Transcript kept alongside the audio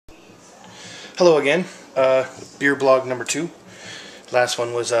Hello again, beer blog number 2. Last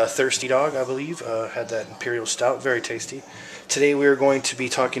one was Thirsty Dog, I believe. Had that Imperial Stout, very tasty. Today we are going to be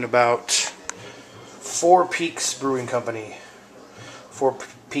talking about Four Peaks Brewing Company. Four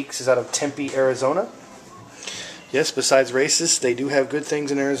Peaks is out of Tempe, Arizona. Yes, besides races, they do have good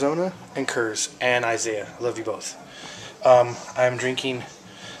things in Arizona, and Kurz, and Isaiah. I love you both. I'm drinking,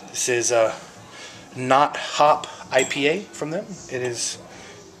 this is Not Hop IPA from them. It is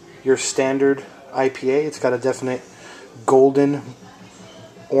your standard IPA. It's got a definite golden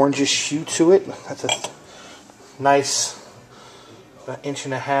orangish hue to it. That's a nice about 1.5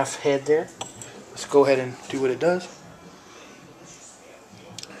 inch head there. Let's go ahead and do what it does.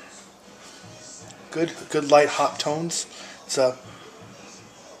 Good light hop tones. It's a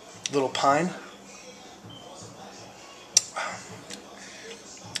little pine.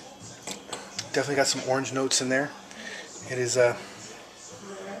 Definitely got some orange notes in there. It is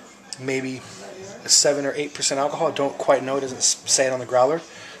maybe a 7 or 8% alcohol. I don't quite know. It doesn't say it on the growler.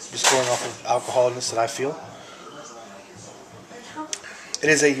 I'm just going off of alcoholness that I feel. It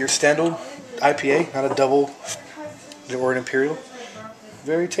is your standard IPA, not a double or an Imperial.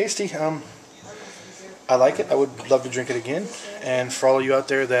 Very tasty. I like it. I would love to drink it again. And for all of you out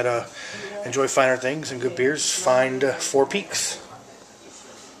there that enjoy finer things and good beers, find Four Peaks.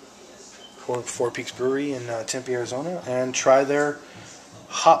 Four Peaks Brewery in Tempe, Arizona, and try their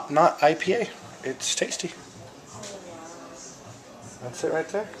Hop Not IPA. It's tasty. That's it right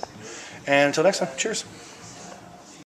there. And until next time, cheers.